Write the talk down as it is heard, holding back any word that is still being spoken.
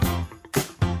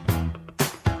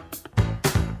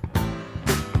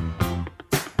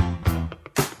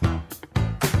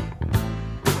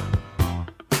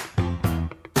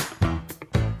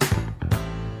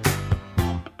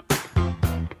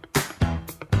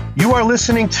You are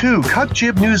listening to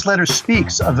CutJibNewsletter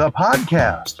Speaks, the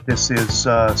podcast. This is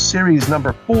series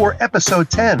number 4, episode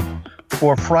 10,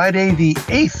 for Friday, the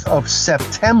 8th of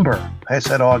September. I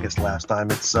said August last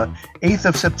time. It's 8th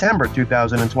of September,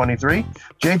 2023.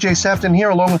 J.J. Sefton here,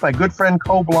 along with my good friend,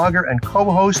 co-blogger, and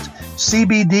co-host,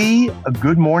 CBD.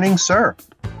 Good morning, sir.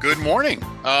 Good morning.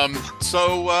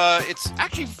 So it's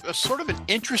actually a sort of an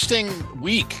interesting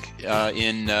week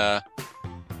in the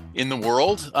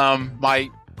world.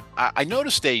 I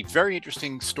noticed a very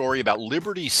interesting story about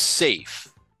Liberty Safe.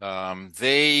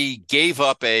 They gave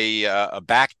up a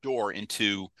back door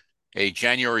into a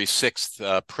January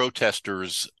 6th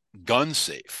protesters' gun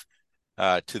safe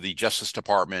to the Justice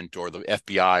Department or the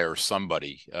FBI or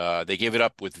somebody. They gave it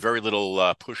up with very little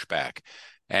pushback.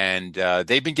 And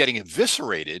they've been getting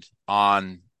eviscerated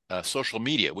on social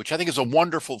media, which I think is a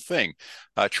wonderful thing.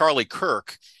 Charlie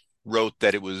Kirk wrote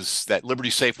that that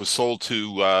Liberty Safe was sold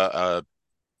to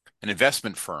an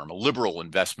investment firm, a liberal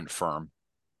investment firm,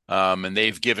 and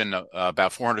they've given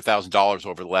about $400,000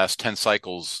 over the last 10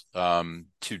 cycles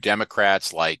to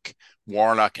Democrats like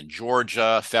Warnock in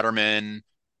Georgia, Fetterman,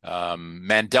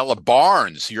 Mandela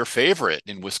Barnes, your favorite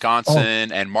in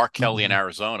Wisconsin, and Mark Kelly in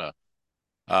Arizona.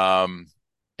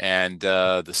 And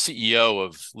the CEO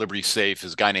of Liberty Safe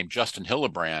is a guy named Justin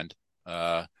Hillebrand.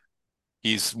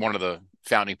 He's one of the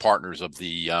founding partners of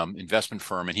the investment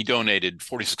firm, and he donated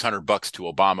 $4,600 to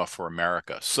Obama for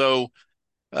America. So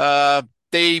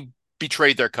they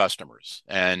betrayed their customers.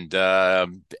 And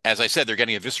as I said, they're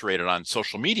getting eviscerated on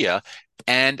social media.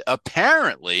 And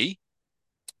apparently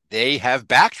they have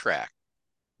backtracked,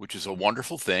 which is a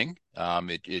wonderful thing.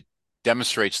 It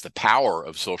demonstrates the power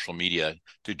of social media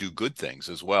to do good things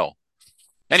as well.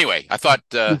 Anyway, I thought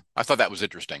that was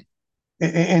interesting.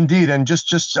 Indeed, and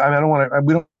just I mean,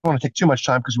 we don't want to take too much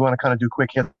time because we want to kind of do quick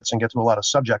hits and get to a lot of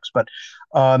subjects. But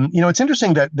it's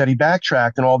interesting that he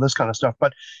backtracked and all this kind of stuff.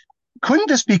 But couldn't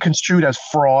this be construed as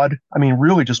fraud? I mean,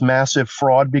 really just massive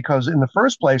fraud, because in the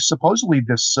first place, supposedly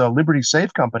this Liberty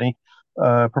Safe company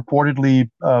purportedly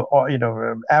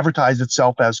advertised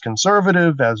itself as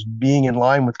conservative, as being in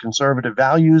line with conservative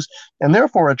values, and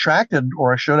therefore attracted,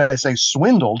 or should I say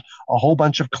swindled, a whole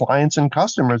bunch of clients and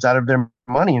customers out of their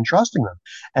money and trusting them.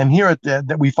 And here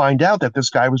that we find out that this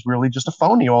guy was really just a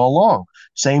phony all along.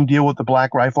 Same deal with the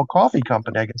Black Rifle Coffee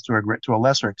Company, I guess, to a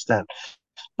lesser extent.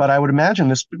 But I would imagine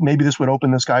this would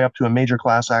open this guy up to a major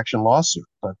class action lawsuit.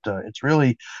 But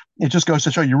it just goes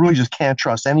to show you really just can't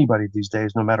trust anybody these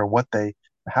days, no matter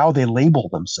how they label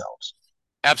themselves.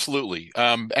 Absolutely.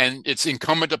 And it's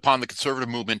incumbent upon the conservative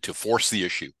movement to force the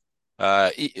issue.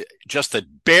 Just the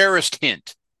barest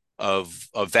hint of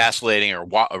vacillating or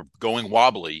going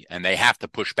wobbly, and they have to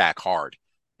push back hard.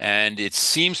 And it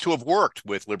seems to have worked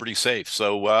with Liberty Safe.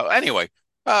 So anyway,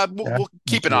 we'll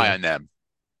keep an eye on them.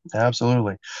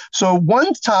 Absolutely. So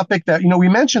one topic that, we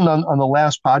mentioned on the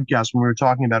last podcast when we were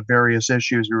talking about various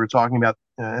issues, we were talking about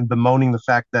and bemoaning the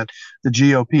fact that the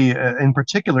GOP, in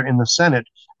particular in the Senate,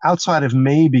 outside of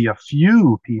maybe a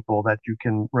few people that you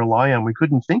can rely on, we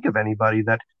couldn't think of anybody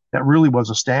that really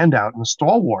was a standout and a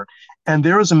stalwart. And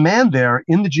there is a man there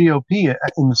in the GOP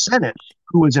in the Senate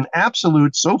who is an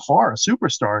absolute, so far, a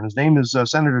superstar. And his name is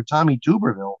Senator Tommy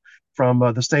Tuberville from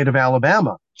the state of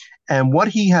Alabama. And what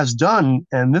he has done,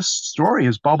 and this story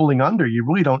is bubbling under, you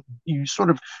sort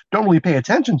of don't really pay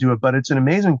attention to it, but it's an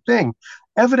amazing thing.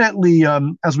 Evidently,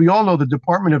 as we all know, the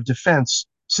Department of Defense,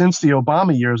 since the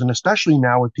Obama years, and especially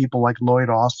now with people like Lloyd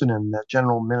Austin and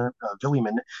General Vanilli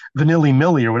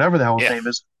Milley, or whatever the hell his name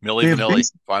is. Millie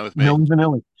Vanilli, fine with me.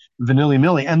 Vanilli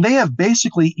Milley. And they have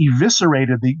basically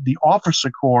eviscerated the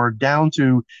officer corps down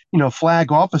to,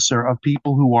 flag officer of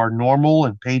people who are normal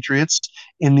and patriots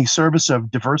in the service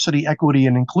of diversity, equity,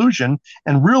 and inclusion,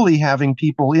 and really having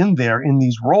people in there in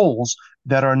these roles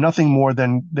that are nothing more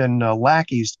than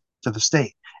lackeys to the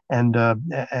state and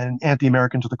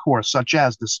anti-American to the core, such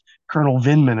as this Colonel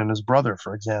Vindman and his brother,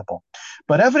 for example.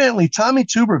 But evidently, Tommy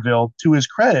Tuberville, to his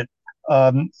credit,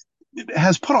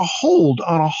 has put a hold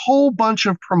on a whole bunch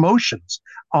of promotions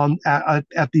at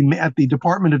the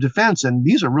Department of Defense, and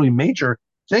these are really major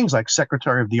things like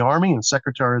Secretary of the Army and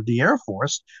Secretary of the Air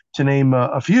Force, to name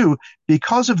a few,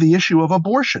 because of the issue of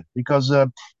abortion. Because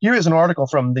here is an article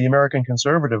from the American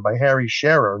Conservative by Harry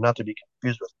Shearer, not to be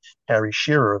confused with Harry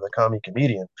Shearer, the commie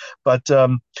comedian. But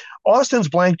Austin's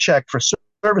blank check for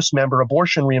service member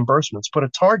abortion reimbursements put a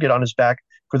target on his back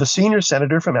for the senior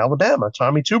senator from Alabama,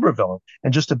 Tommy Tuberville.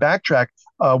 And just to backtrack,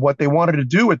 what they wanted to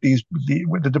do with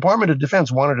the Department of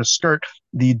Defense wanted to skirt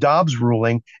the Dobbs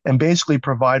ruling and basically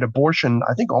provide abortion,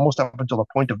 I think almost up until the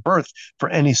point of birth, for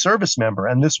any service member.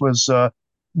 And this was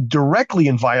directly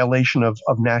in violation of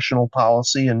national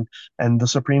policy and the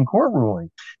Supreme Court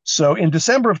ruling. So in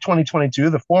December of 2022,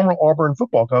 the former Auburn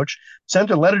football coach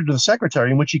sent a letter to the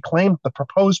secretary in which he claimed the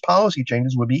proposed policy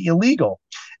changes would be illegal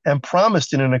and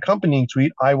promised in an accompanying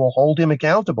tweet, I will hold him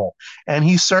accountable. And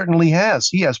he certainly has.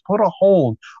 He has put a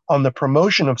hold on the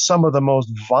promotion of some of the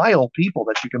most vile people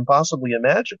that you can possibly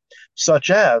imagine,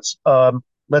 such as,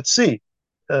 let's see,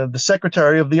 the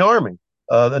Secretary of the Army,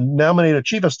 the nominated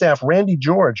Chief of Staff Randy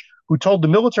George, who told the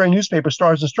military newspaper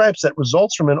Stars and Stripes that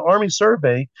results from an Army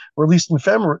survey released in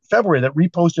February that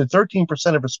reposted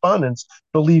 13% of respondents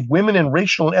believe women and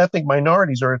racial and ethnic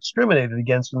minorities are discriminated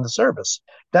against in the service.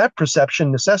 That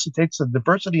perception necessitates the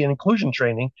diversity and inclusion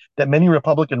training that many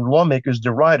Republican lawmakers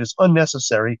deride as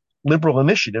unnecessary liberal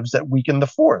initiatives that weaken the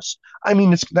force. I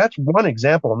mean, that's one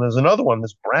example. And there's another one,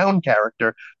 this Brown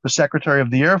character, the Secretary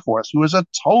of the Air Force, who is a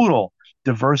total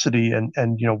diversity and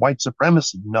white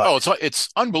supremacy nut. Oh, it's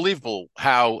unbelievable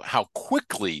how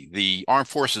quickly the armed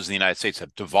forces of the United States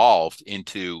have devolved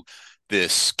into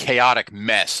this chaotic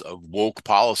mess of woke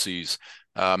policies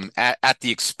at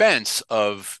the expense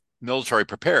of military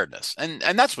preparedness, and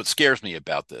that's what scares me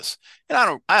about this.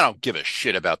 And I don't give a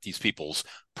shit about these people's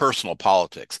personal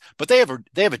politics, but they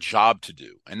have a job to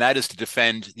do, and that is to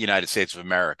defend the United States of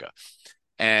America.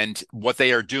 And what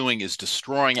they are doing is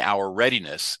destroying our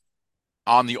readiness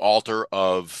on the altar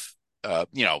of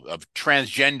of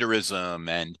transgenderism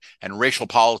and racial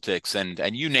politics and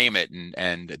you name it,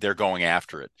 and they're going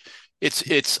after it.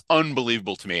 It's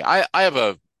unbelievable to me. I have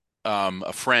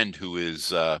a friend who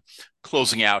is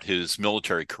closing out his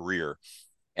military career,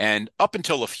 and up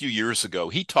until a few years ago,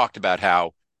 he talked about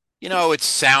how it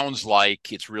sounds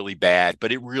like it's really bad,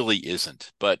 but it really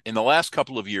isn't. But in the last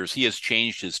couple of years, he has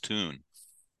changed his tune,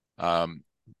 um,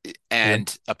 Yeah.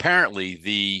 and apparently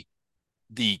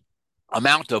the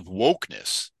amount of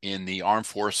wokeness in the armed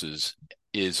forces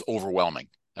is overwhelming.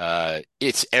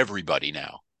 It's everybody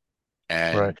now,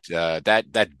 and Right.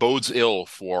 that bodes ill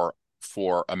for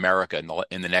America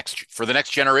in the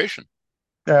next generation.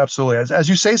 Absolutely. As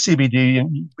you say, CBD,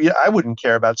 and I wouldn't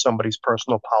care about somebody's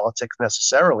personal politics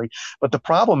necessarily, but the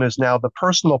problem is now the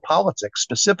personal politics,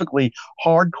 specifically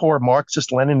hardcore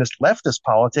Marxist, Leninist, leftist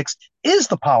politics, is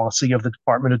the policy of the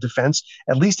Department of Defense,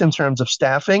 at least in terms of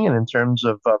staffing and in terms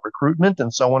of recruitment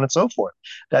and so on and so forth.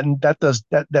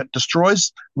 That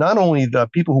destroys not only the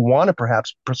people who want to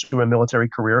perhaps pursue a military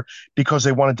career because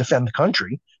they want to defend the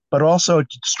country, but also it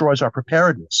destroys our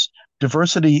preparedness.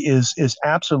 Diversity is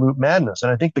absolute madness.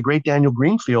 And I think the great Daniel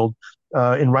Greenfield,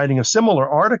 in writing a similar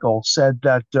article, said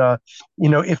that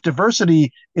if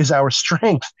diversity is our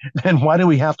strength, then why do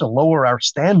we have to lower our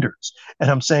standards?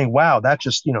 And I'm saying, wow, that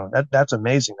just that's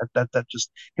amazing. That just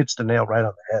hits the nail right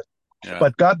on the head. Yeah,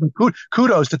 But God,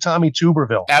 kudos to Tommy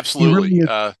Tuberville. He really absolutely.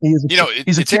 is. He is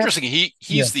he's a It's champ. interesting. Yeah,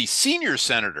 He's the senior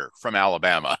senator from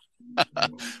Alabama,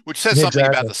 which says yeah, something about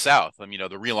exactly. the South. I mean,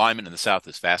 the realignment in the South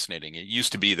is fascinating. It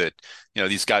used to be that,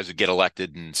 these guys would get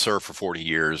elected and serve for 40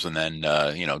 years and then,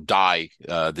 die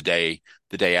the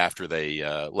day after they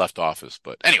left office.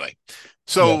 But anyway, Yeah.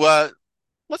 so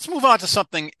let's move on to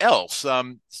something else.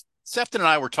 Sefton and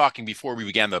I were talking before we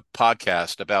began the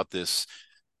podcast about this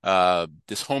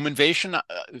home invasion,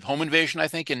 I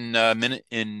think in No,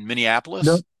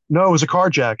 Minneapolis. no, it was a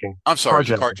carjacking. I'm sorry, it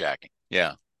was a Carjacking. carjacking.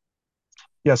 Yeah.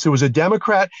 Yes, it was a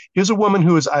Democrat. Here's a woman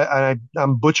who is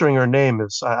I'm butchering her name.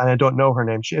 I don't know her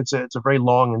name. It's a very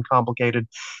long and complicated,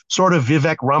 sort of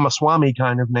Vivek Ramaswamy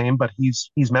kind of name, but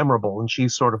he's memorable and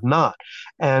she's sort of not.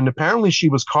 And apparently she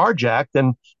was carjacked.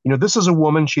 And this is a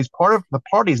woman. She's part of the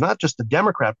party. It's not just the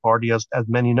Democrat Party, as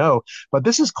many know, but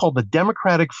this is called the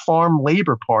Democratic Farm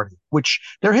Labor Party, which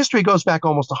their history goes back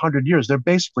almost 100 years. They're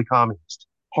basically communist,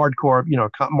 hardcore,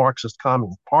 Marxist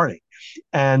communist party.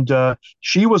 And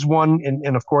she was one,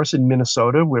 and of course, in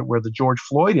Minnesota, where the George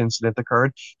Floyd incident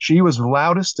occurred, she was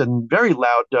loudest and very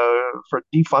loud for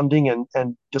defunding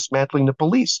and dismantling the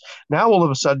police. Now, all of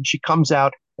a sudden, she comes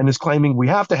out and is claiming we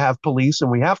have to have police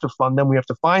and we have to fund them. We have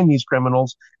to find these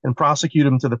criminals and prosecute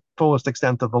them to the fullest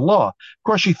extent of the law. Of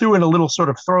course, she threw in a little sort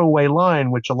of throwaway line,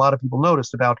 which a lot of people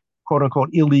noticed about quote unquote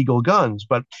illegal guns.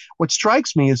 But what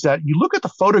strikes me is that you look at the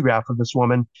photograph of this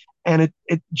woman and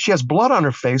she has blood on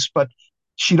her face, but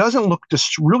she doesn't look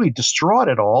really distraught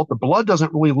at all. The blood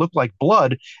doesn't really look like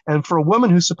blood. And for a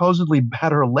woman who supposedly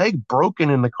had her leg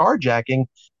broken in the carjacking,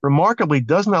 remarkably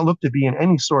does not look to be in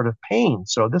any sort of pain.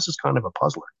 So this is kind of a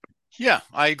puzzler. Yeah,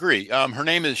 I agree. Her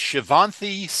name is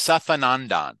Shivanthi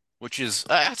Sathanandan, which is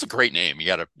that's a great name. You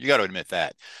gotta admit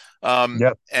that.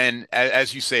 Yeah. And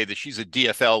as you say that she's a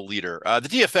DFL leader. The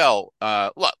DFL,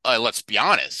 let's be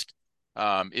honest.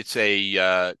 It's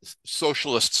a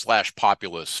socialist slash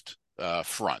populist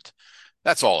front.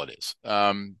 That's all it is.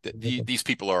 These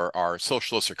people are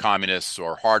socialists or communists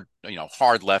or hard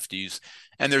lefties,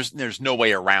 and there's no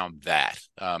way around that.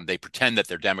 They pretend that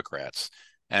they're Democrats,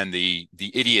 and the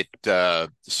idiot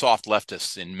soft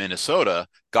leftists in Minnesota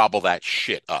gobble that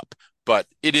shit up. But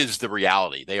it is the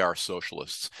reality. They are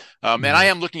socialists. And I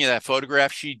am looking at that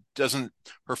photograph.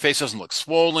 Her face doesn't look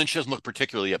swollen. She doesn't look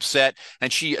particularly upset.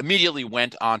 And she immediately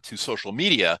went onto social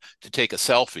media to take a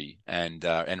selfie and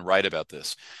write about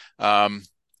this. I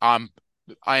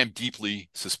am deeply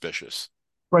suspicious.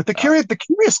 Right.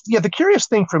 The curious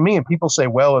thing for me, and people say,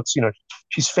 well, it's,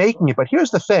 she's faking it. But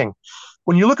here's the thing.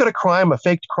 When you look at a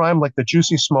faked crime like the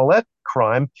Juicy Smollett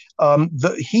crime,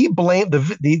 he blamed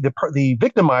the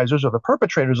victimizers or the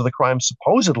perpetrators of the crime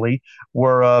supposedly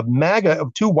were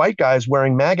two white guys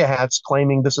wearing MAGA hats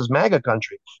claiming this is MAGA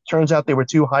country. Turns out they were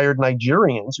two hired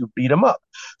Nigerians who beat him up.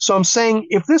 So I'm saying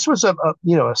if this was a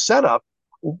setup,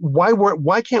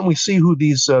 why can't we see who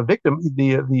these or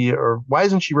why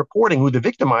isn't she reporting who the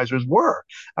victimizers were?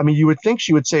 I mean, you would think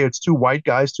she would say it's two white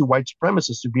guys, two white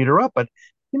supremacists who beat her up, but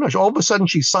all of a sudden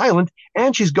she's silent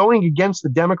and she's going against the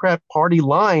Democrat Party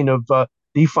line of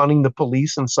defunding the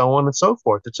police and so on and so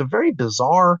forth. It's a very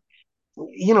bizarre,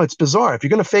 it's bizarre. If you're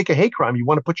going to fake a hate crime, you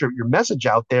want to put your message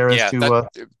out there as Yeah, to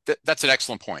that's an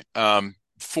excellent point. oh,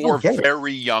 Four get it.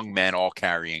 very young men all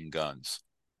carrying guns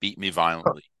beat me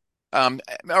violently.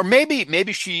 Or maybe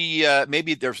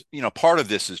there's part of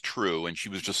this is true, and she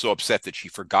was just so upset that she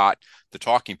forgot the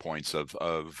talking points of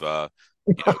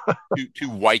two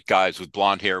white guys with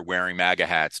blonde hair wearing MAGA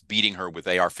hats beating her with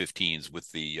AR-15s with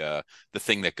the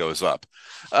thing that goes up.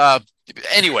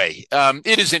 Anyway,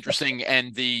 it is interesting,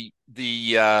 and the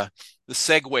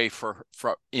segue for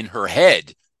in her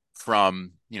head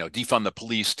from defund the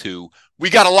police to we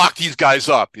got to lock these guys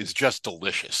up is just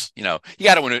delicious. You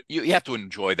have to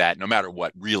enjoy that no matter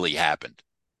what really happened.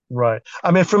 Right.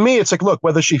 I mean, for me, it's like, look,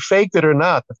 whether she faked it or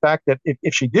not, the fact that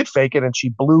if she did fake it and she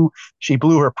blew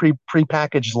her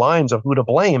prepackaged lines of who to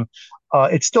blame,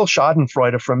 it's still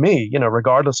Schadenfreude from me,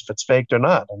 regardless if it's faked or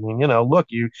not. I mean, look,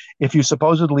 if you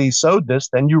supposedly sowed this,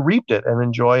 then you reaped it and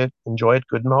enjoy it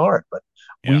good and hard. But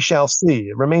we Yeah. shall see.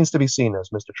 It remains to be seen, as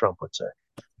Mr. Trump would say.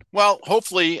 Well,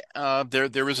 hopefully,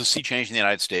 there is a sea change in the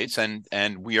United States,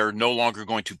 and we are no longer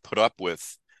going to put up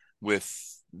with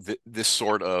this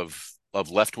sort of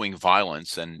left-wing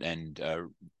violence and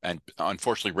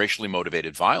unfortunately racially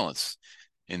motivated violence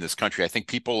in this country. I think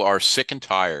people are sick and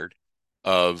tired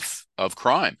of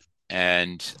crime,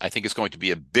 and I think it's going to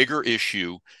be a bigger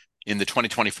issue in the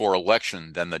 2024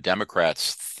 election than the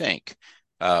Democrats think.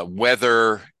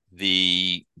 Whether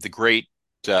the great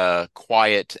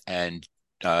quiet and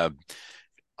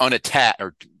unattached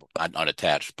or not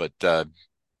unattached, but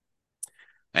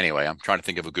anyway, I'm trying to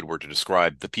think of a good word to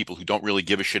describe the people who don't really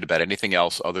give a shit about anything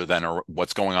else other than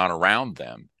what's going on around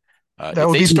them. That If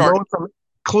would they be the start,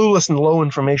 clueless and low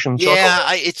information yeah,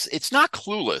 chuckleheads. it's not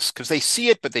clueless because they see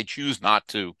it, but they choose not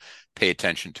to pay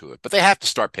attention to it. But they have to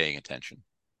start paying attention,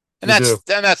 and You do.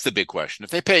 that's the big question. If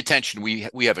they pay attention,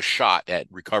 we have a shot at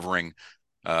recovering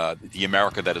the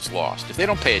America that is lost. If they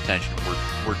don't pay attention,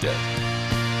 we're dead.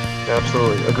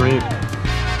 Absolutely. Agreed. Agreed.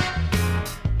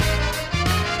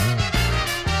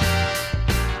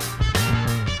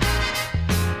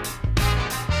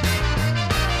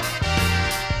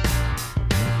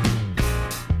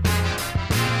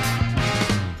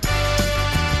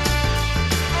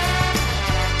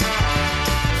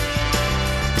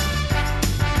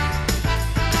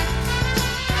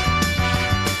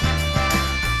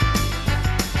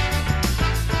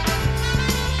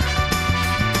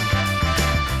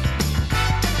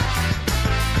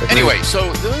 Anyway,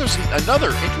 so there's another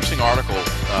interesting article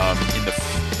in the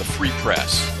Free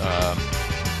Press,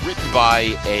 written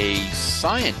by a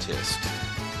scientist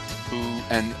who,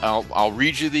 and I'll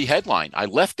read you the headline. I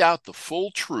left out the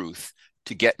full truth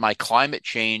to get my climate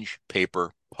change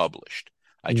paper published.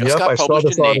 I just Yep, got I saw published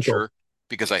this in article. Nature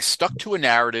because I stuck to a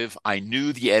narrative I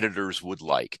knew the editors would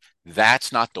like.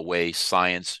 That's not the way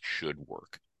science should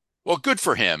work. Well, good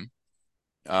for him.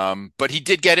 But he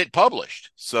did get it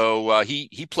published, so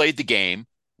he played the game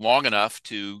long enough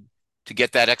to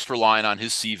get that extra line on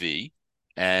his CV,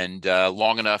 and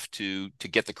long enough to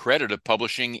get the credit of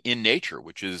publishing in Nature,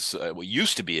 which is what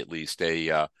used to be at least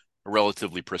a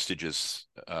relatively prestigious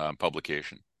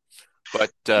publication.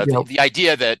 But Yep. the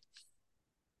idea that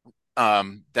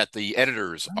the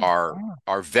editors are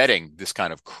vetting this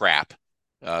kind of crap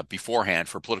beforehand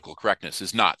for political correctness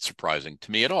is not surprising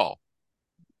to me at all.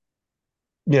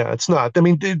 Yeah, it's not. I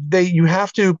mean, you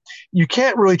have to, you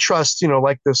can't really trust,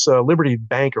 like this Liberty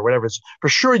Bank or whatever. It's, for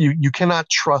sure, you cannot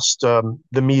trust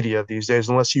the media these days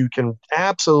unless you can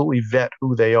absolutely vet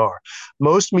who they are.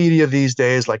 Most media these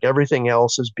days, like everything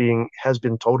else, has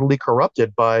been totally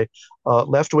corrupted by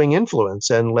left-wing influence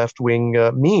and left-wing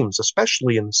memes,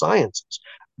 especially in the sciences,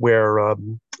 where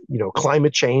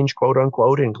climate change, quote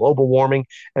unquote, and global warming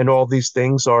and all these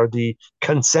things are the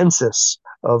consensus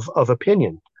of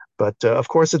opinion. But of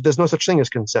course, there's no such thing as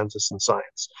consensus in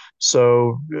science.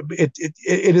 So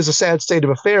it is a sad state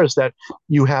of affairs that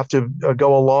you have to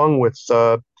go along with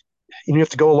you have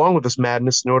to go along with this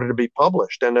madness in order to be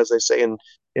published. And as they say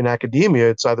in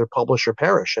academia, it's either publish or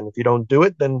perish. And if you don't do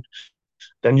it, then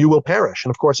you will perish.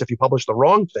 And of course, if you publish the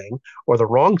wrong thing or the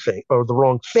wrong thing or the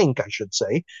wrong think, I should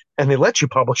say, and they let you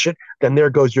publish it, then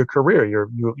there goes your career.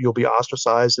 You'll be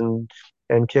ostracized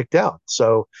and kicked out.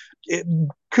 So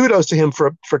kudos to him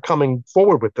for coming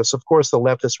forward with this. Of course, the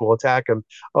leftists will attack him.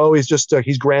 Oh,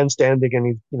 he's grandstanding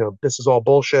and this is all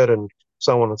bullshit and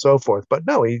so on and so forth. But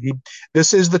no,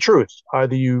 this is the truth.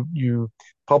 Either you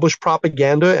publish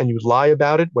propaganda and you lie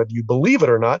about it, whether you believe it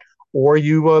or not, or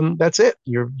that's it.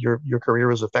 Your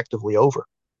career is effectively over.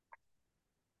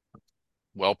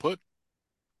 Well put.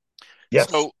 Yes.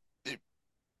 So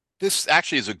this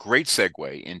actually is a great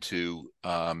segue into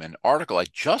an article I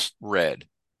just read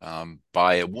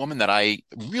by a woman that I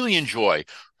really enjoy.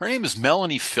 Her name is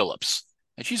Melanie Phillips,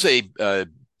 and she's a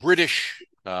British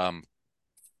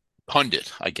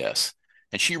pundit, I guess.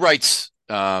 And she writes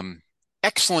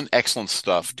excellent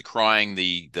stuff decrying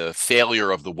the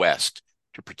failure of the West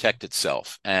to protect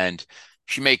itself. And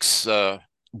she makes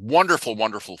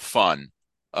wonderful fun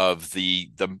of the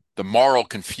moral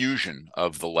confusion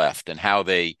of the left and how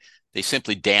they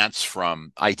simply dance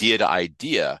from idea to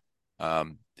idea,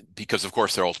 because of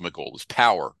course their ultimate goal is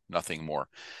power, nothing more.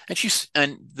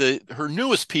 And her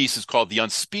newest piece is called "The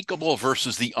Unspeakable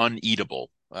versus the Uneatable,"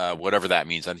 whatever that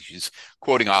means. I think she's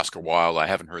quoting Oscar Wilde. I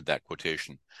haven't heard that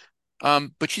quotation,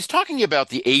 but she's talking about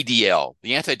the ADL,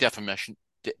 the Anti-Defamation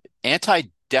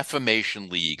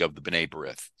League of the B'nai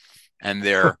B'rith, and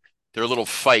their little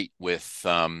fight with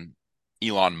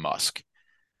Elon Musk.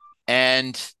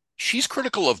 And she's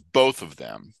critical of both of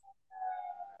them,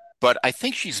 but I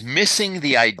think she's missing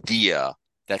the idea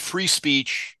that free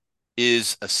speech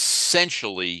is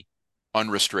essentially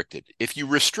unrestricted. If you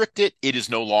restrict it, it is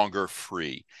no longer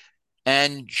free.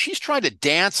 And she's trying to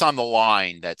dance on the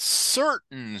line that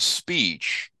certain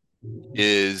speech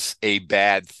is a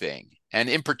bad thing. And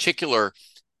in particular,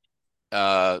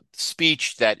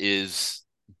 speech that is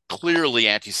clearly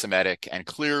anti-Semitic and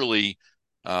clearly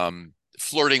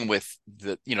flirting with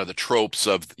the tropes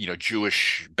of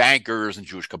Jewish bankers and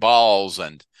Jewish cabals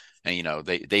and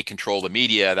they control the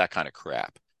media, that kind of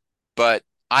crap. But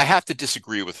I have to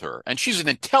disagree with her. And she's an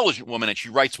intelligent woman and she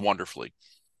writes wonderfully.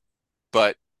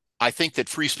 But I think that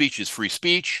free speech is free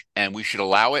speech and we should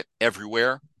allow it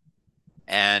everywhere.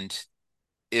 And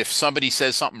if somebody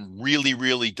says something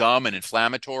really dumb and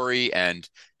inflammatory and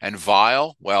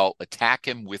vile, well, attack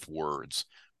him with words,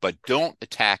 but don't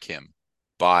attack him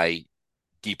by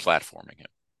deplatforming him.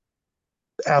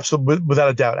 Absolutely, without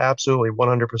a doubt, absolutely,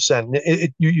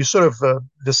 100%. You sort of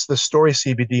this story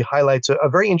CBD highlights a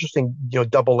very interesting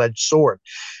double-edged sword.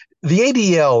 The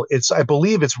ADL, I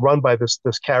believe it's run by this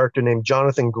character named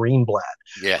Jonathan Greenblatt.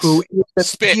 Yes. Who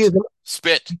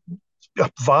Spit.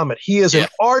 Vomit. He is an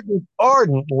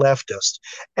ardent leftist.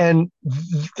 And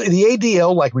the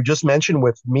ADL, like we just mentioned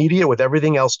with media, with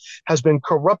everything else, has been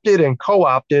corrupted and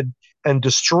co-opted and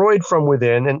destroyed from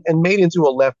within and made into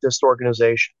a leftist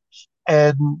organization.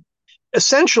 And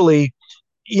essentially,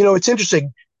 it's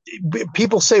interesting.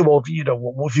 People say, well,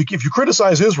 if you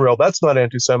criticize Israel, that's not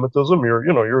anti-Semitism.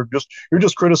 You're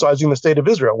just criticizing the state of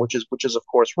Israel, which is of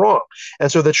course wrong.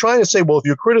 And so they're trying to say, well, if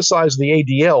you criticize the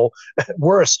ADL,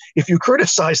 worse, if you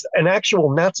criticize an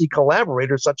actual Nazi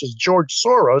collaborator such as George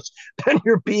Soros, then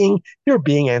you're being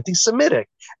anti-Semitic.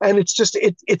 And it's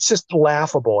just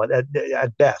laughable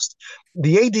at best.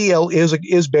 The ADL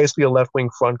is basically a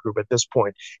left-wing front group at this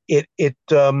point.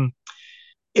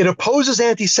 It opposes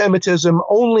anti-Semitism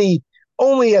only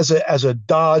as a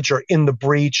dodge or in the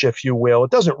breach, if you will.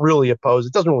 It doesn't really oppose.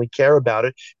 It doesn't really care about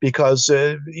it because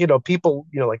people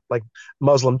like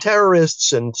Muslim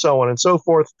terrorists and so on and so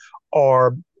forth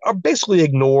are basically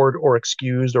ignored or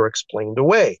excused or explained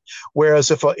away. Whereas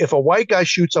if a white guy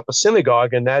shoots up a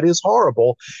synagogue, and that is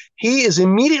horrible, he is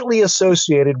immediately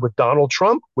associated with Donald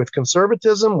Trump, with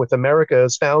conservatism, with America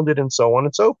as founded, and so on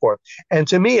and so forth. And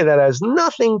to me, that has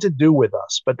nothing to do with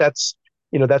us. But that's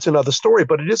that's another story,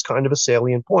 but it is kind of a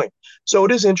salient point. So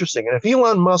it is interesting. And if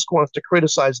Elon Musk wants to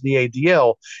criticize the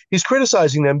ADL, he's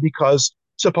criticizing them because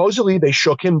supposedly they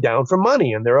shook him down for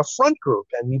money and they're a front group.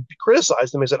 And he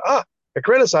criticized them. He said, they're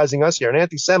criticizing us here, an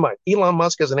anti-Semite. Elon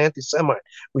Musk is an anti-Semite.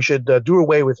 We should do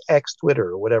away with X Twitter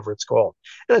or whatever it's called.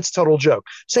 And it's a total joke.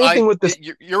 Same thing with this.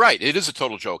 You're right. It is a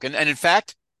total joke. And in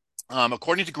fact,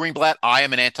 according to Greenblatt, I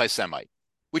am an anti-Semite,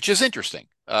 which is interesting.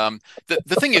 The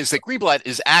thing is that Greenblatt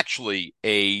is actually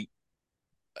a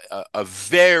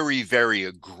very, very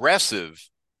aggressive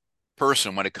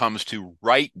person when it comes to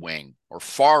right wing or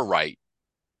far right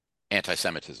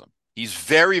anti-Semitism. He's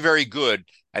very, very good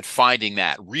at finding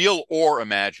that, real or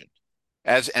imagined.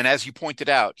 As you pointed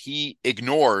out, he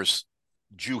ignores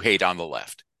Jew hate on the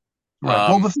left. Right.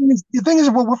 Well, the thing is,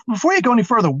 well, before you go any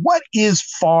further, what is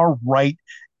far right?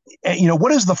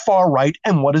 What is the far right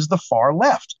and what is the far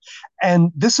left?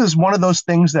 And this is one of those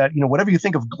things that, whatever you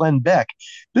think of Glenn Beck,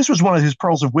 this was one of his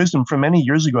pearls of wisdom from many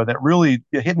years ago that really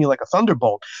hit me like a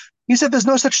thunderbolt. He said, there's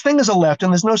no such thing as a left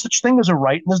and there's no such thing as a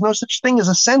right and there's no such thing as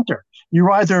a center.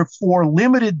 You're either for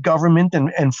limited government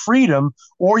and freedom,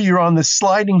 or you're on the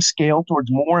sliding scale towards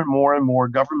more and more and more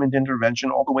government intervention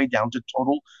all the way down to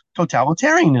total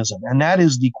totalitarianism. And that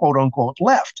is the quote unquote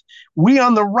left. We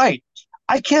on the right,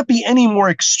 I can't be any more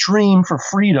extreme for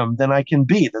freedom than I can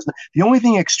be. The only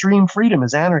thing extreme freedom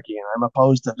is anarchy, and I'm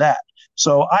opposed to that.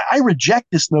 So I reject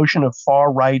this notion of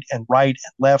far right and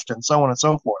left and so on and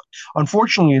so forth.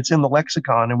 Unfortunately, it's in the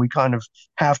lexicon, and we kind of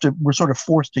we're sort of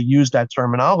forced to use that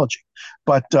terminology.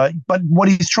 But what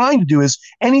he's trying to do is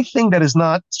anything that is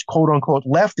not quote unquote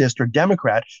leftist or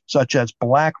Democrat, such as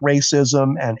black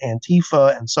racism and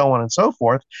Antifa and so on and so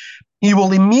forth, he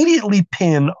will immediately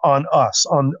pin on us,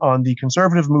 on the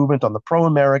conservative movement, on the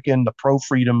pro-American, the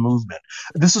pro-freedom movement.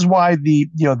 This is why the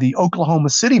Oklahoma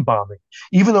City bombing,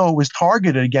 even though it was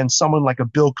targeted against someone like a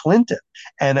Bill Clinton,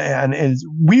 and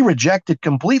we reject it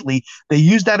completely, they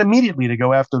used that immediately to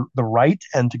go after the right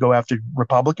and to go after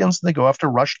Republicans, and they go after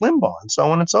Rush Limbaugh and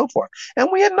so on and so forth. And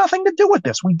we had nothing to do with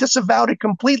this. We disavowed it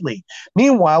completely.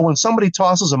 Meanwhile, when somebody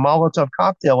tosses a Molotov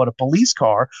cocktail at a police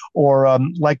car, or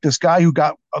like this guy who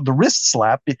got the wrist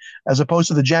slap, as opposed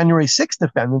to the January 6th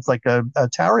defendants like a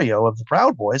Tarrio of the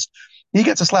Proud Boys, he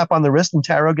gets a slap on the wrist and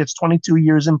Tarrio gets 22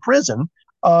 years in prison.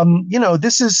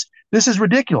 This is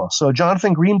ridiculous. So,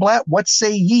 Jonathan Greenblatt, what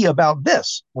say ye about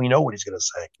this? We know what he's going to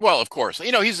say. Well, of course,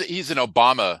 he's an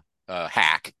Obama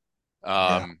hack.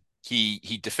 Yeah.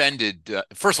 He defended.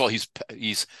 First of all,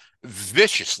 he's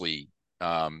viciously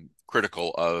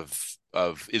critical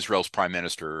of Israel's Prime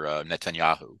Minister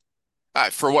Netanyahu.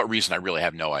 For what reason, I really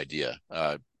have no idea.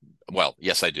 Well,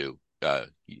 yes, I do.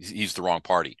 He's the wrong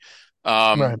party.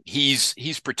 Right.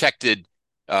 He's protected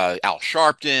Al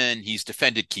Sharpton. He's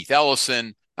defended Keith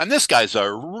Ellison, and this guy's a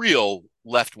real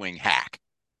left-wing hack.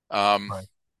 Right.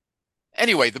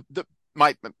 Anyway,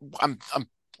 I'm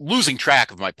losing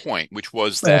track of my point, which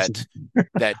was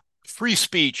that free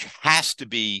speech has to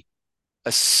be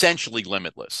essentially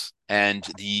limitless, and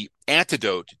the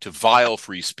antidote to vile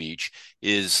free speech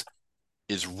is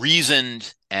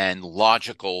reasoned and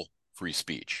logical free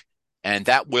speech. And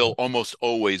that will almost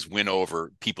always win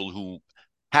over people who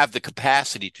have the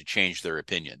capacity to change their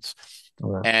opinions.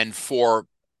 Right. And for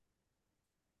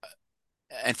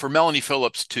Melanie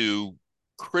Phillips to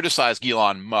criticize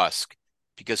Elon Musk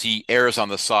because he errs on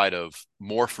the side of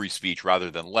more free speech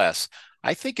rather than less,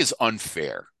 I think is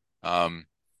unfair.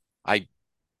 I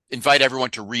invite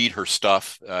everyone to read her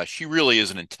stuff. She really is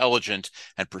an intelligent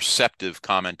and perceptive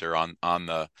commenter on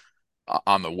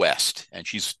the West, and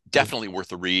she's definitely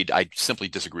worth a read. I simply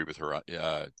disagree with her.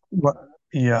 Well,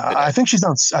 yeah, Today. I think she's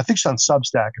on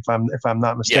Substack if I'm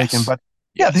not mistaken. Yes. But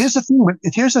yeah, Yes.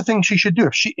 Here's the thing she should do.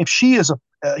 If she is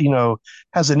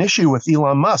has an issue with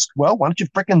Elon Musk, well, why don't you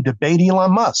fricking debate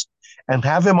Elon Musk and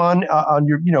have him on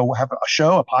your have a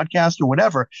show, a podcast, or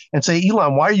whatever, and say,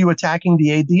 Elon, why are you attacking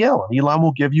the ADL? And Elon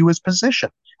will give you his position.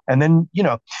 And then,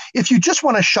 if you just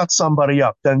want to shut somebody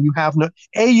up, then you have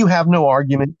no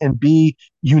argument, and B,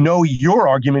 your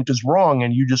argument is wrong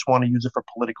and you just want to use it for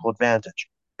political advantage.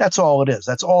 That's all it is.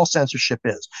 That's all censorship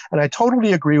is. And I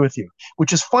totally agree with you,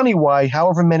 which is funny why,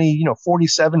 however many,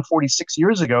 47, 46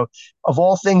 years ago, of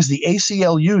all things, the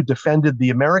ACLU defended the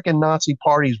American Nazi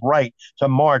Party's right to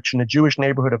march in a Jewish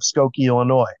neighborhood of Skokie,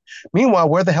 Illinois. Meanwhile,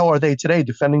 where the hell are they today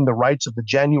defending the rights of the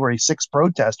January 6th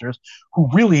protesters who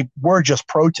really were just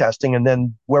protesting, and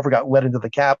then whoever got led into the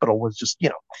Capitol was just,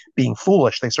 being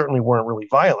foolish. They certainly weren't really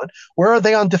violent. Where are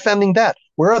they on defending that?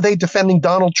 Where are they defending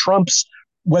Donald Trump's,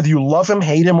 whether you love him,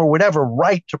 hate him, or whatever,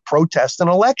 right to protest an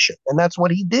election? And that's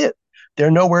what he did.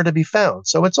 they're nowhere to be found.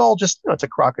 So it's all just, it's a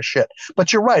crock of shit.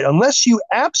 But you're right. Unless you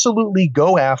absolutely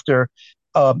go after,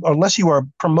 unless you are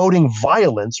promoting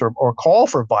violence or call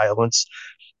for violence,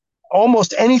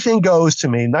 almost anything goes to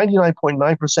me.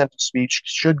 99.9% of speech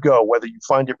should go, whether you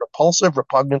find it repulsive,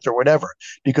 repugnant, or whatever,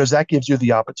 because that gives you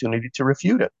the opportunity to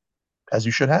refute it, as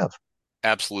you should have.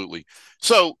 Absolutely.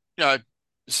 So,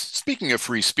 speaking of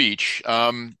free speech,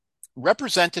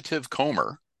 Representative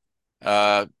Comer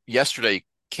yesterday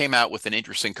came out with an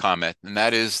interesting comment, and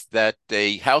that is that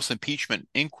a House impeachment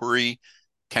inquiry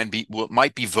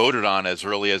might be voted on as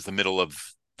early as the middle of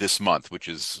this month, which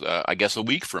is, I guess, a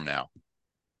week from now.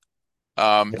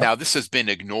 Yep. Now, this has been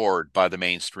ignored by the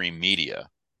mainstream media,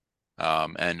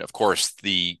 and of course,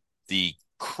 the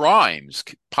crimes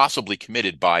possibly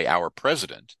committed by our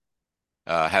president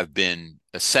have been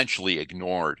essentially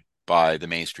ignored by the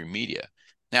mainstream media.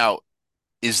 Now,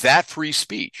 is that free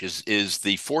speech? Is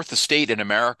the fourth estate in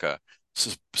America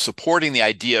supporting the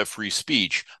idea of free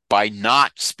speech by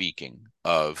not speaking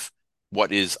of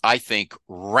what is, I think,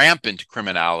 rampant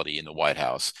criminality in the White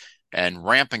House and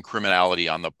rampant criminality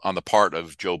on the part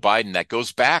of Joe Biden that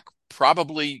goes back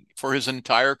probably for his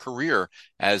entire career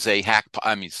as a hack,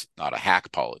 I mean, not a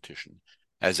hack politician,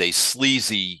 as a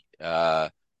sleazy,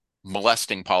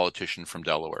 molesting politician from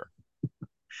Delaware.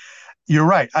 You're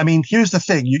right. I mean, here's the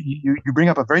thing. You bring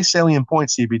up a very salient point,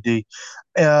 CBD.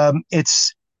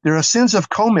 It's There are sins of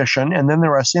commission, and then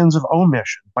there are sins of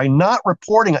omission. By not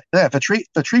reporting, if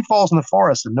the tree falls in the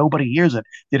forest and nobody hears it,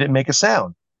 did it make a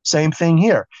sound? Same thing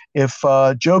here. If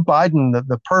Joe Biden,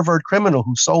 the pervert criminal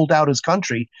who sold out his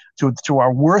country to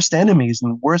our worst enemies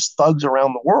and worst thugs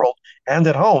around the world and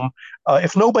at home,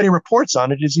 if nobody reports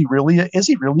on it, is he really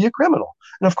a criminal?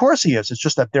 And of course he is. It's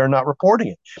just that they're not reporting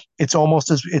it. It's almost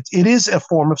as it is a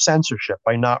form of censorship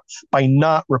by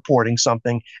not reporting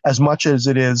something as much as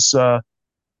it is,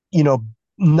 you know,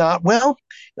 not well.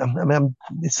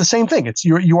 It's the same thing. It's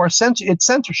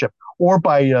censorship, or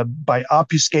by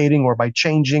obfuscating, or by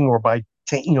changing, or by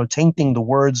tainting the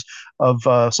words of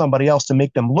somebody else to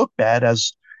make them look bad,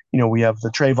 as we have the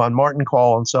Trayvon Martin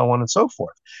call and so on and so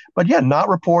forth. But yeah, not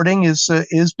reporting is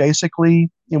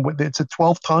basically, it's a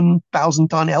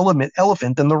 1,000-ton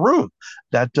elephant in the room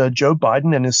that Joe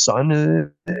Biden and his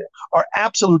son are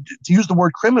absolute. To use the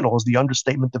word criminal is the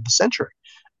understatement of the century,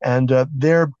 and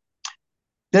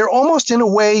they're almost in a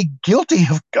way guilty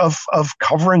of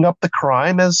covering up the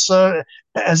crime, as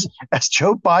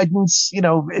Joe Biden's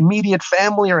immediate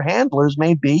family or handlers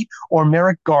may be, or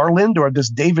Merrick Garland, or this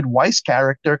David Weiss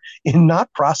character in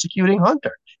not prosecuting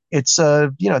Hunter. It's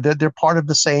they're part of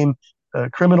the same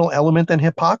criminal element and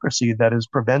hypocrisy that is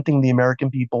preventing the American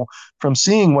people from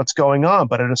seeing what's going on.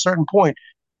 But at a certain point,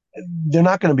 they're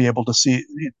not going to be able to see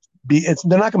it.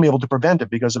 They're not going to be able to prevent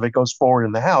it, because if it goes forward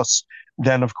in the House,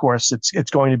 then of course it's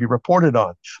going to be reported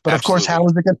on. But of course,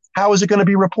 Absolutely. how is it going to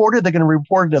be reported? They're going to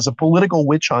report it as a political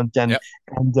witch hunt and Yep.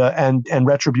 and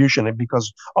retribution, and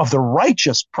because of the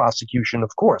righteous prosecution, of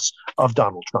course, of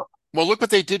Donald Trump. Well, look what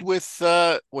they did with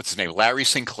what's his name, Larry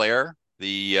Sinclair,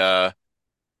 the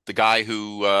guy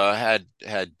who had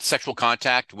sexual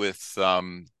contact with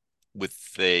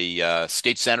a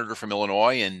state senator from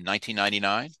Illinois in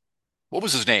 1999. What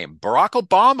was his name? Barack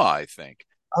Obama, I think.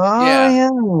 Oh Yeah,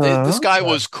 yeah. this guy Okay.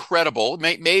 was credible.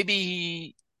 Maybe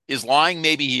he is lying,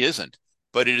 maybe he isn't.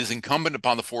 But it is incumbent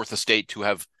upon the Fourth Estate to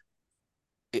have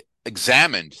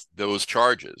examined those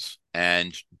charges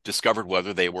and discovered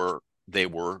whether they were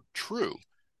true.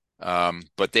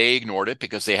 But they ignored it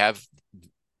because they have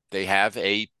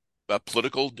a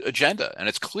political agenda, and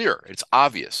it's clear, it's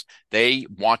obvious. They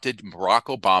wanted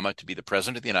Barack Obama to be the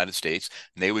president of the United States,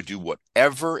 and they would do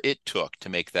whatever it took to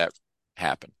make that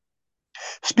happen.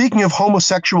 Speaking of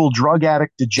homosexual drug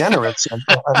addict degenerates and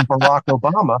Barack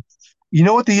Obama, you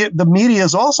know what the media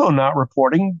is also not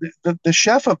reporting? The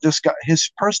chef of this guy, his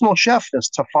personal chef, this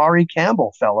Tafari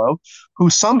Campbell fellow, who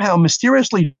somehow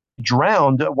mysteriously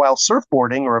drowned while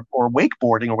surfboarding or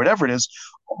wakeboarding or whatever it is,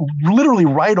 literally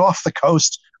right off the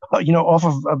coast, off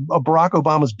of Barack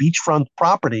Obama's beachfront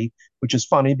property, which is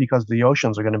funny because the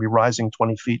oceans are going to be rising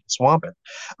 20 feet and swamp it.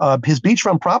 His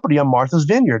beachfront property on Martha's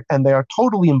Vineyard, and they are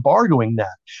totally embargoing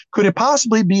that. Could it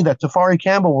possibly be that Tafari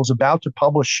Campbell was about to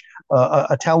publish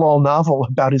a tell-all novel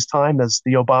about his time as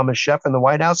the Obama chef in the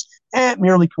White House?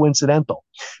 Merely coincidental.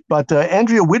 But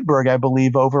Andrea Whitberg, I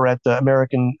believe, over at the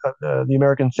American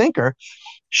Thinker,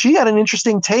 she had an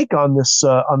interesting take on this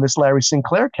Larry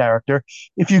Sinclair character.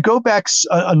 If you go back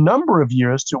a number of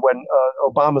years to when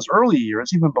Obama's early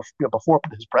years, even before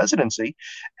his presidency,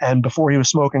 and before he was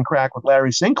smoking crack with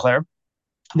Larry Sinclair,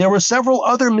 There were several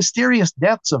other mysterious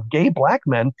deaths of gay black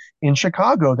men in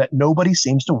Chicago that nobody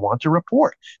seems to want to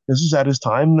report. This is at his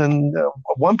time, and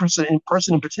one person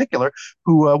in particular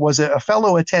who was a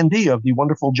fellow attendee of the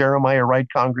wonderful Jeremiah Wright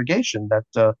congregation that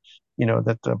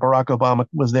Barack Obama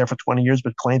was there for 20 years,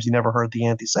 but claims he never heard the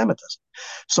anti-Semitism.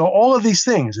 So all of these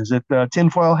things, is it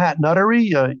tinfoil hat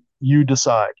nuttery? You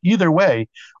decide. Either way,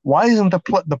 why isn't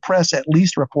the press at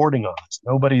least reporting on this?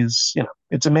 Nobody's,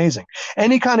 it's amazing.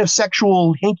 Any kind of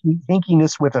sexual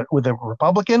hinkiness with a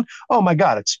Republican, oh my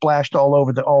God, it's splashed all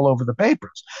over the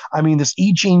papers. I mean, this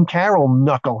E. Jean Carroll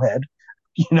knucklehead,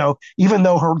 even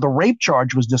though the rape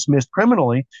charge was dismissed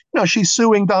criminally, she's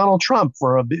suing Donald Trump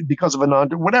because of a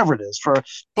whatever it is for.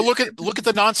 But look at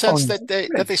the nonsense Calling,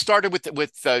 that they started with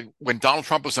when Donald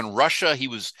Trump was in Russia.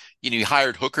 He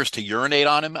hired hookers to urinate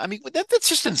on him. I mean, that's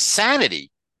just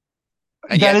insanity.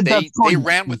 And yet they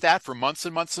ran with that for months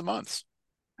and months and months.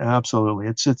 Absolutely,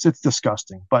 it's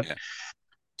disgusting. But yeah.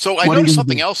 So I noticed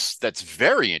something else that's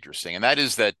very interesting, and that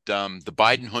is that the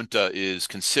Biden junta is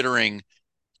considering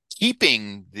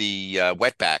keeping the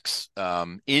wetbacks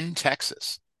in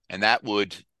Texas, and that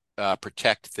would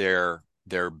protect their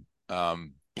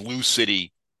blue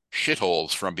city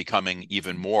shitholes from becoming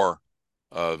even more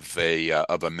of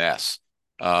a mess.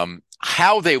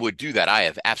 How they would do that, I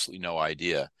have absolutely no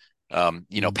idea.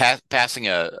 Passing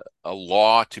a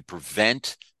law to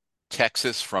prevent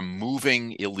Texas from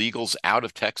moving illegals out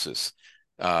of Texas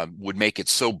would make it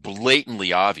so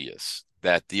blatantly obvious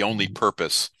that the only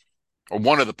purpose, or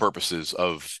one of the purposes,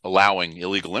 of allowing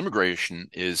illegal immigration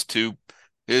is to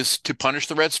punish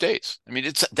the red states. I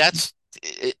mean,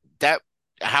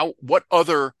 what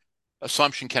other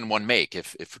assumption can one make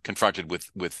if confronted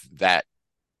with that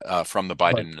from the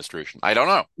Biden administration? I don't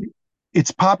know. It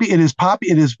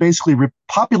is basically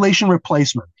population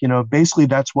replacement. Basically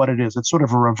that's what it is. It's sort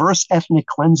of a reverse ethnic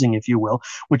cleansing, if you will,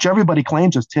 which everybody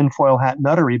claims is tinfoil hat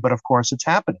nuttery, but of course it's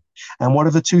happening. And what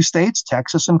are the two states?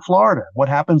 Texas and Florida. What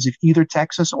happens if either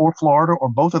Texas or Florida or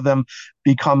both of them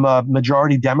become a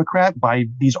majority Democrat by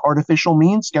these artificial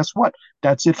means? Guess what?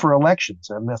 That's it for elections.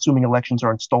 I'm assuming elections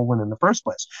aren't stolen in the first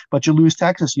place. But you lose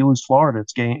Texas, you lose Florida.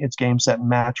 It's game, set, and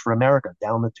match for America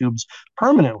down the tubes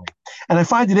permanently. And I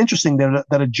find it interesting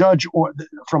that a judge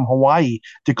from Hawaii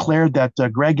declared that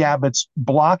Greg Abbott's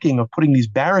blocking of putting these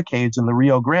barricades in the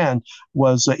Rio Grande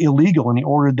was illegal, and he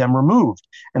ordered them removed.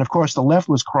 And of course, the left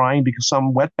was crying because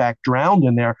some wetback drowned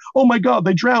in there. Oh my God,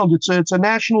 they drowned! It's a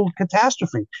national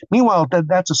catastrophe. Meanwhile,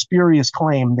 that's a spurious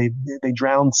claim. They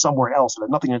drowned somewhere else. It had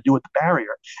nothing to do with the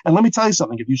barrier. And let me tell you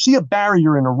something: if you see a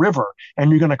barrier in a river and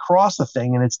you're going to cross the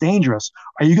thing and it's dangerous,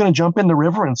 are you going to jump in the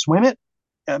river and swim it?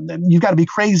 You've got to be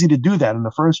crazy to do that in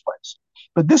the first place.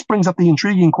 But this brings up the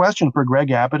intriguing question for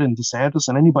Greg Abbott and DeSantis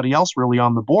and anybody else really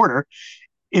on the border.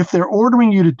 If they're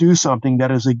ordering you to do something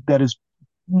that is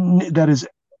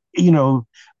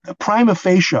prima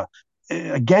facie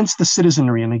against the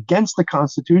citizenry and against the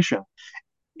Constitution,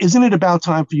 isn't it about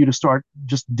time for you to start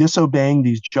just disobeying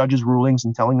these judges' rulings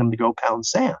and telling them to go pound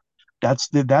sand? That's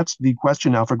the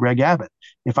question now for Greg Abbott.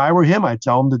 If I were him, I'd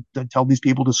tell him to tell these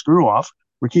people to screw off.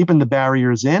 We're keeping the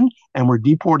barriers in, and we're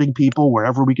deporting people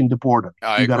wherever we can deport them.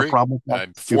 I you agree. Got a problem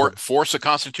with that? Force a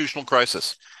constitutional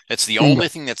crisis. It's the Bingo. only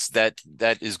thing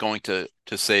that is going to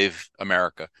save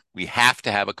America. We have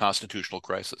to have a constitutional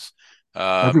crisis.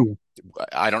 Everywhere.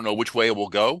 I don't know which way it will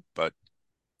go, but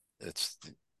it's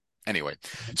anyway.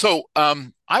 So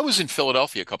I was in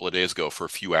Philadelphia a couple of days ago for a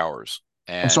few hours.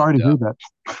 And, I'm sorry to hear that.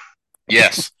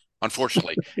 Yes.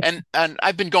 Unfortunately, and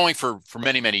I've been going for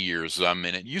many years. And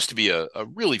it used to be a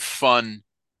really fun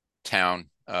town.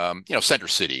 Center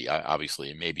City, obviously,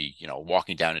 and maybe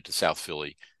walking down into South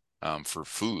Philly for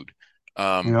food.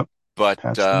 Yep.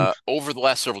 But over the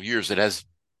last several years, it has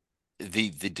the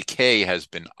decay has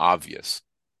been obvious.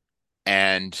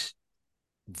 And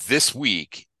this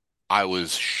week, I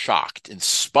was shocked, in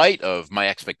spite of my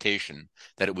expectation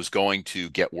that it was going to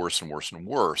get worse and worse and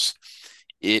worse.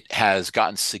 It has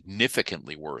gotten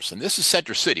significantly worse. And this is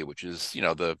Center City, which is,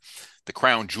 the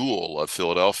crown jewel of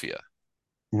Philadelphia.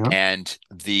 Yeah. And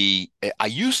I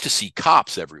used to see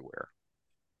cops everywhere.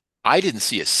 I didn't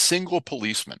see a single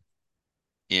policeman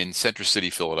in Center City,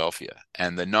 Philadelphia.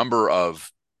 And the number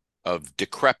of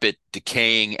decrepit,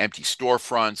 decaying, empty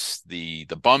storefronts, the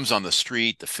bums on the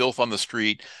street, the filth on the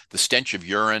street, the stench of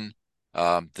urine,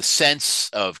 the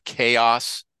sense of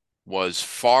chaos was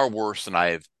far worse than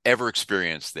I have ever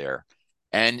experienced there.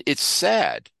 And it's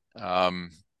sad.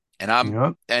 And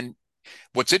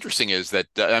what's interesting is that,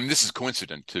 this is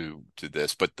coincident to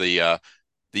this, but the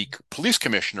police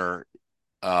commissioner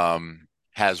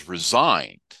has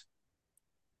resigned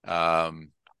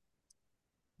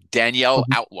Danielle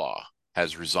Outlaw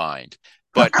has resigned.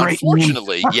 But Great name.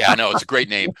 unfortunately, yeah, I know it's a great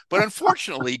name. But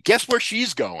unfortunately, guess where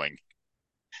she's going?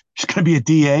 She's going to be a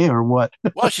DA or what?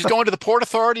 Well, she's going to the Port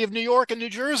Authority of New York and New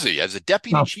Jersey as a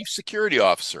deputy Oh, chief security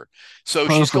officer. So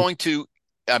she's perfect. going to,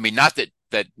 I mean, not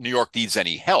that New York needs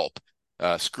any help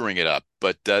screwing it up,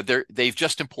 but they've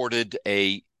just imported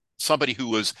somebody who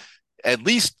was at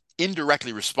least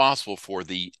indirectly responsible for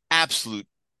the absolute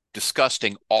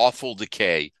disgusting, awful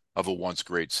decay of a once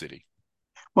great city.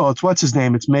 Well, it's what's his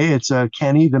name? It's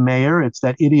Kenny, the mayor. It's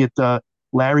that idiot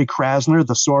Larry Krasner,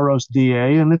 the Soros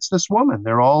DA, and it's this woman.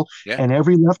 They're all Yeah. and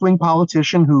every left wing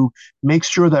politician who makes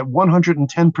sure that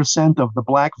 110% of the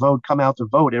black vote come out to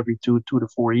vote every 2 to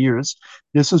 4 years.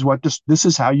 This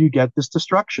is how you get this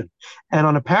destruction. And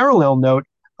on a parallel note,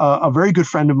 a very good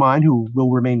friend of mine who will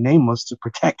remain nameless to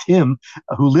protect him,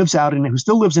 who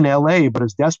still lives in L.A. but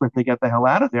is desperate to get the hell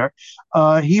out of there.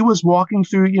 He was walking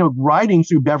through, riding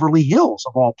through Beverly Hills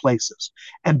of all places,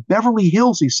 and Beverly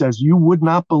Hills, he says, you would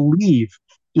not believe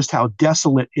just how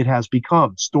desolate it has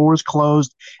become. Stores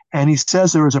closed, and he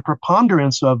says there is a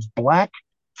preponderance of black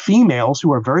females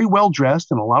who are very well dressed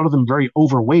and a lot of them very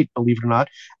overweight, believe it or not,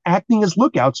 acting as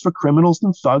lookouts for criminals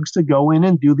and thugs to go in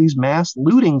and do these mass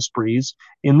looting sprees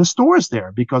in the stores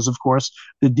there. Because, of course,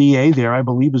 the DA there, I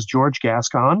believe, is George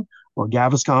Gascon or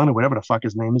Gaviscon or whatever the fuck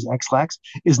his name is, Xlax,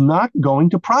 is not going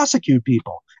to prosecute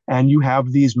people. And you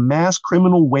have these mass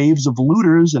criminal waves of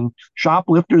looters and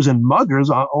shoplifters and muggers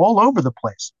all over the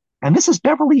place. And this is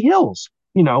Beverly Hills,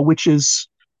 which is,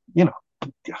 I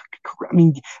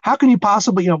mean, how can you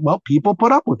possibly, well, people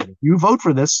put up with it. If you vote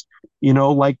for this,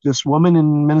 like this woman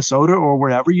in Minnesota or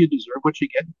wherever, you deserve what you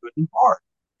get, good and hard.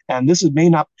 And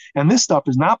this stuff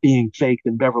is not being faked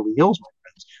in Beverly Hills, my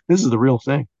friends. This is the real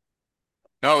thing.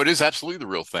 No, it is absolutely the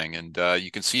real thing, and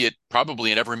you can see it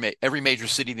probably in every major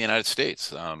city in the United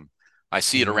States. I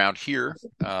see it around here.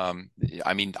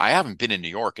 I mean, I haven't been in New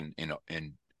York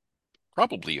in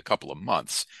probably a couple of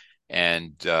months,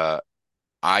 and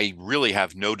I really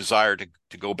have no desire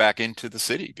to go back into the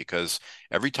city because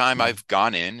every time I've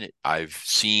gone in, I've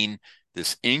seen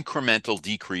this incremental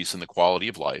decrease in the quality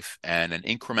of life and an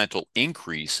incremental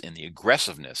increase in the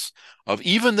aggressiveness of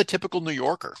even the typical New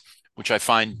Yorker, which I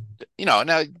find,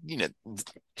 now,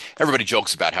 everybody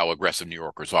jokes about how aggressive New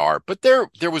Yorkers are, but there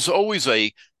was always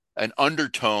an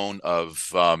undertone of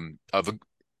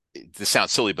this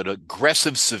sounds silly, but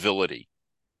aggressive civility.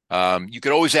 You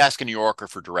could always ask a New Yorker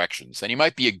for directions, and he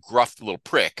might be a gruff little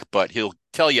prick, but he'll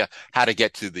tell you how to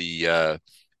get to the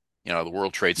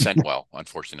World Trade Center. Well,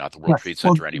 unfortunately, not the World Trade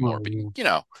Center anymore, but Grand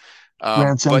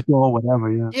but Central,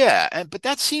 whatever, yeah. yeah, but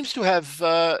that seems to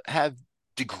have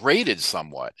degraded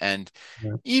somewhat, and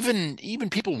Yeah. even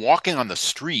people walking on the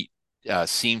street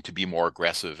seem to be more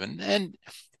aggressive, and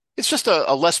it's just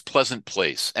a less pleasant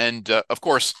place. And of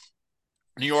course,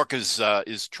 New York is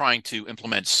trying to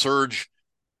implement surge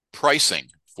pricing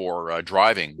for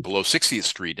driving below 60th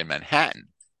Street in Manhattan,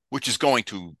 which is going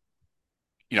to,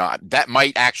 that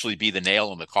might actually be the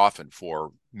nail in the coffin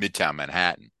for Midtown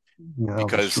Manhattan, Yeah,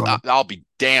 because sure. I'll be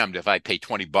damned if I pay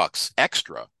 $20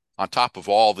 extra on top of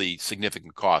all the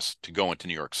significant costs to go into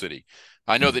New York City.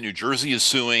 I know that New Jersey is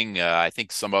suing. I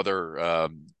think some other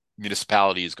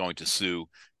municipality is going to sue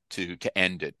to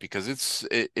end it because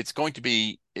it's going to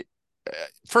be.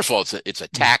 First of all, it's a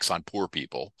tax on poor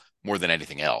people more than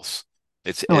anything else.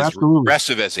 It's No, as absolutely.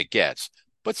 regressive as it gets.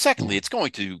 But secondly,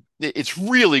 it's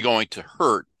really going to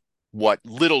hurt what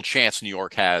little chance New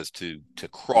York has to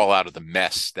crawl out of the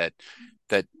mess that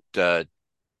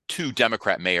two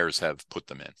Democrat mayors have put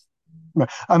them in. Right.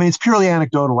 I mean, it's purely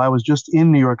anecdotal. I was just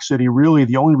in New York City. Really,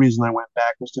 the only reason I went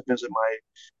back was to visit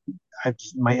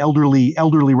my elderly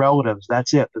relatives.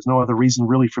 That's it. There's no other reason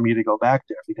really for me to go back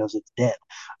there because it's dead.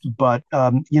 But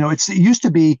it used to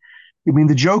be. I mean,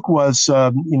 the joke was,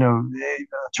 a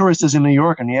tourist is in New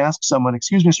York and he asks someone,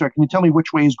 "Excuse me, sir, can you tell me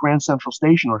which way is Grand Central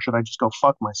Station, or should I just go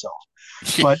fuck myself?"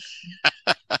 But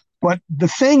But the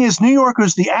thing is,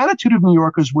 the attitude of New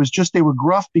Yorkers was just they were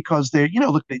gruff because they're,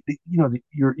 look,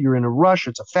 you're in a rush.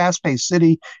 It's a fast-paced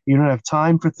city. You don't have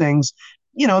time for things,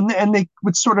 and they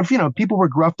would sort of, people were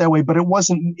gruff that way, but it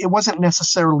wasn't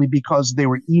necessarily because they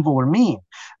were evil or mean.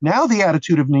 Now the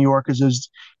attitude of New Yorkers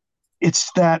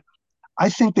it's that I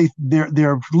think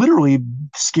they're literally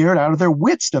scared out of their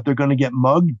wits that they're going to get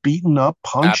mugged, beaten up,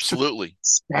 punched, Absolutely.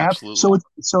 stabbed. Absolutely.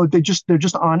 So they're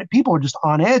just on. People are just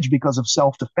on edge because of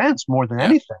self-defense more than Yeah.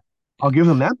 anything. I'll give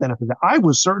them that benefit. I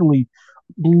was certainly,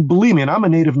 believe me, and I'm a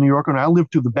native New Yorker, and I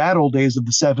lived through the bad old days of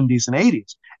the 70s and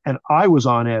 80s, and I was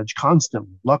on edge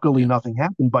constantly. Luckily, Yeah. nothing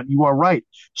happened. But you are right.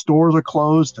 Stores are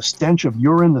closed. The stench of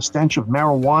urine, the stench of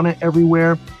marijuana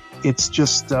everywhere. it's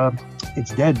just,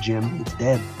 it's dead, Jim. It's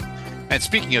dead. And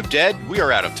speaking of dead, we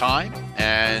are out of time.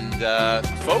 And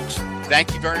folks,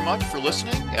 thank you very much for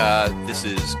listening. This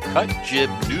is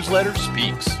CutJibNewsletter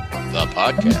Speaks, the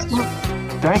podcast.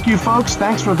 Thank you, folks.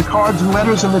 Thanks for the cards and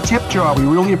letters and the tip jar. We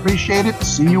really appreciate it.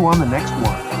 See you on the next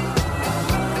one.